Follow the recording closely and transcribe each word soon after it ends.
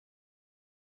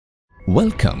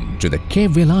Welcome to the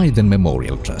KVMCorpVidHD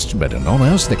Memorial Trust, better known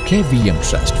as the KVM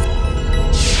Trust.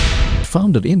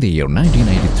 Founded in the year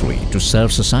 1983 to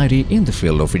serve society in the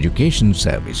field of education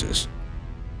services.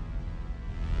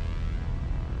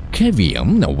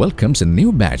 KVM now welcomes a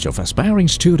new batch of aspiring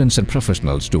students and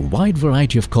professionals to a wide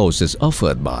variety of courses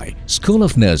offered by School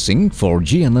of Nursing for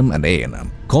GNM and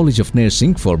ANM, College of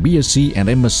Nursing for BSc and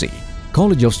MSc,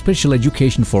 College of Special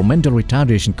Education for Mental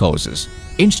Retardation courses,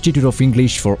 Institute of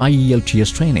English for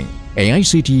IELTS training,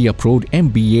 AICTE approved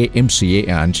MBA, MCA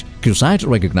and CUSAT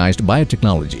recognized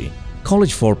biotechnology,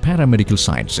 College for Paramedical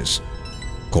Sciences,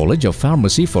 College of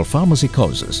Pharmacy for pharmacy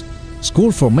courses,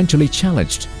 School for Mentally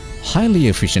Challenged, highly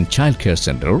efficient childcare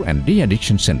center and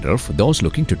de-addiction center for those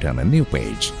looking to turn a new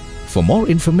page. For more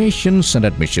information and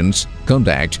admissions,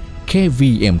 contact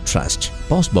KVM Trust,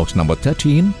 Post Box number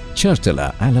 13,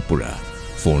 Cherthala, Alalppuzha.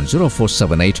 Phone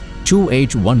 0478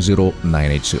 2810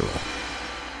 980.